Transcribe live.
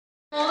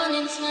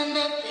Mornings when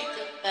I think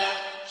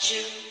about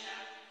you,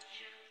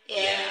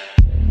 yeah.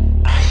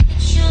 I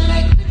hit you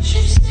like what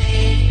you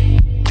say.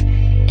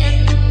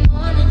 In the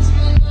mornings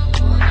when I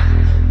wanna,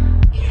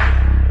 yeah.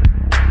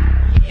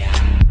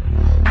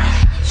 I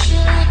hit you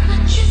like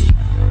what you say.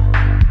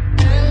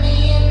 Early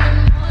in the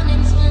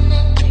mornings when I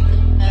think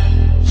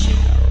about you,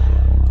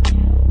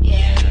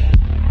 yeah.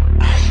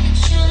 I hit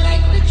you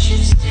like what you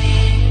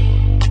say.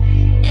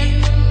 In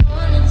the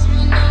mornings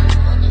when I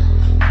wanna,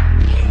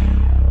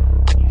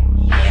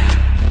 yeah.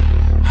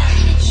 I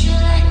hit you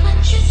like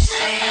what you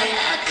say.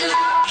 I could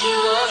you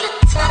all the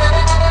time.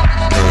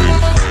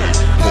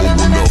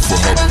 Pouring up for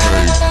her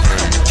pain.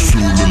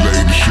 Sooner or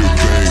later she'll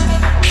bang.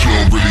 She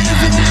don't really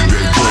even need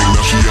that drink.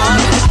 Now she on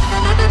that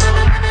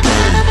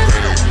bang.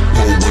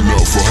 Pouring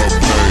up for her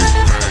pain.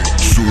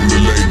 Sooner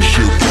or later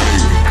she'll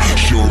bang.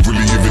 She don't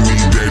really even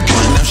need that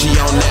drink. Now she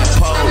on that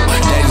pole.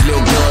 Daddy's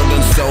little girl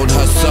done sold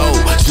her soul.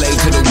 Slave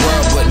to the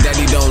world, but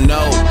daddy don't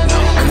know.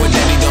 And what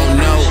daddy don't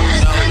know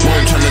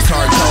won't turn this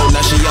hard cold.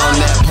 Now she on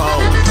that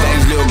pole.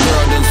 Daddy's little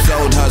girl done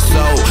sold her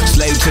soul.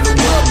 Slave to the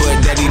world, but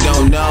daddy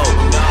don't know.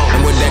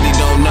 And what daddy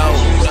don't know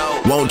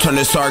won't turn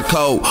this hard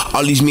cold.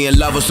 All these men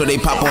love her, so they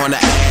pop on the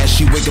ass.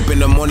 She wake up in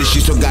the morning, she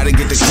still gotta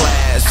get to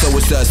class. So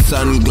it's her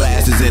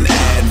sunglasses and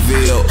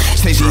Advil.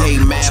 Say she hate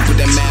math, but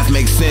that math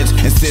makes sense.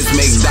 And sense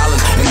makes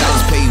dollars, and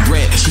dollars pay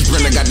rent. Cause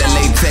Brenda got that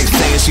latex,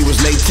 saying she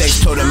was latex.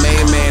 Told her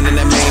main man, and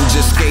that man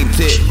just escaped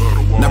it.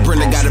 Now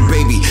Brenda got a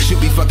baby, she'll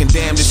be fucking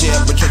damned if she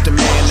ever trust a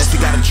man. Unless he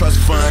got a trust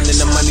fund and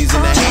the money's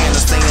in her hand.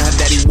 I'm saying her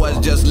daddy was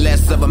just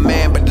less of a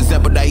man, but the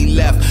example that he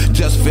left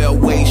just fell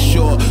way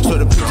short. So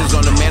the pictures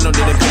on the mantle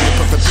didn't paint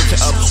a perfect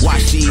picture of why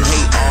she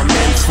hate all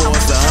men for.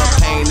 So her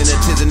pain and the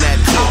tears in that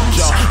tip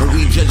jaw, and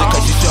we judge her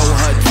cause she show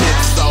her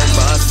tips off,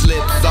 but her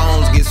slip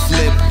songs get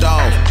slipped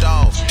off.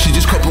 She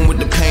just coping with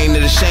the pain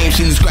and the shame.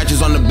 She leaves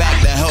scratches on the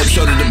back that help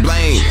shoulder the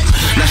blame.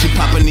 Now she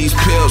popping these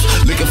pills,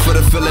 looking for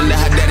the feeling that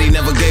her daddy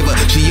never gave her.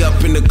 She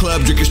up in the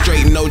club drinking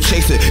straight, no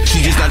chaser.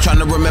 She just not trying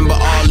to remember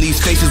all these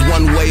faces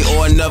one way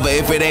or another.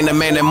 If it ain't a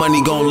man, that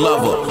money gon'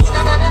 love her.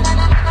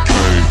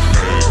 Pain,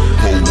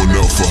 pouring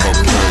up for her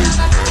pain.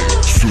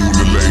 Sooner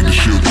or later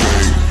she'll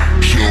bang.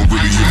 She don't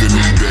really even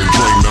need that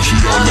drink. Now she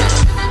on that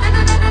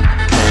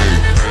pain,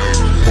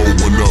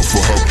 pouring up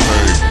for her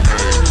pain.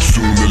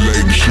 Sooner or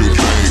later she'll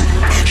bang.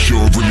 She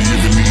don't really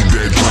even need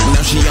that drink.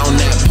 Now she on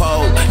that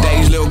pole.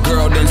 Daddy's little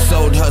girl done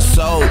sold her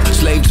soul.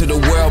 Slave to the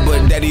world,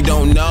 but daddy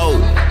don't know.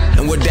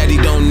 And what daddy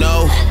don't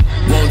know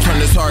won't turn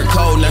this heart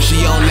cold. Now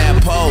she on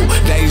that pole.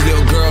 Daddy's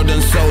little girl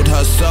done sold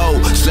her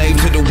soul. Slave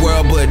to the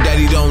world, but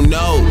daddy don't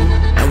know.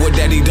 And what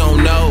daddy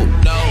don't know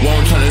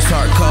won't turn this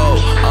heart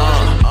cold.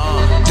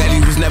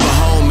 Daddy was never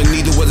home, and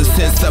neither was a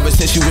sense of it.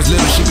 Since she was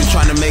little, she been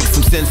trying to make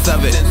some sense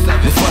of it.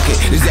 But fuck it,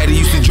 his daddy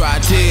used to dry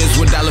tears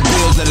with dollar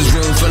bills at his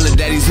room full of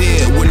daddy's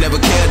here. Would never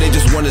care, they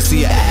just wanna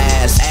see her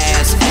ass.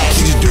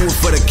 She just do it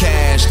for the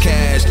cash.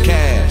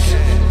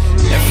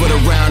 And for the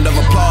round of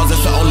applause,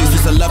 that's the only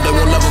sense of love they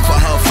won't love her for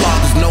her flaws.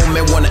 Cause no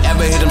man wanna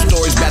ever hear them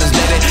stories bad as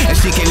daddy. And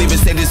she can't even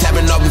say this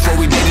happened all before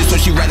we dated. So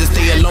she rather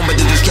stay alone, but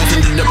the distress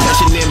and the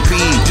depression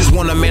impede. Just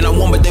want a man I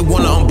want, but they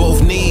want her on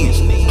both knees.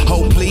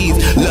 Hope please,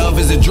 love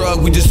is a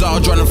drug, we just all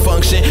trying to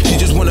function. She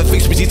just wanna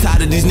fix me, she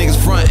tired of these niggas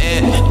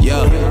frontin',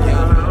 yeah.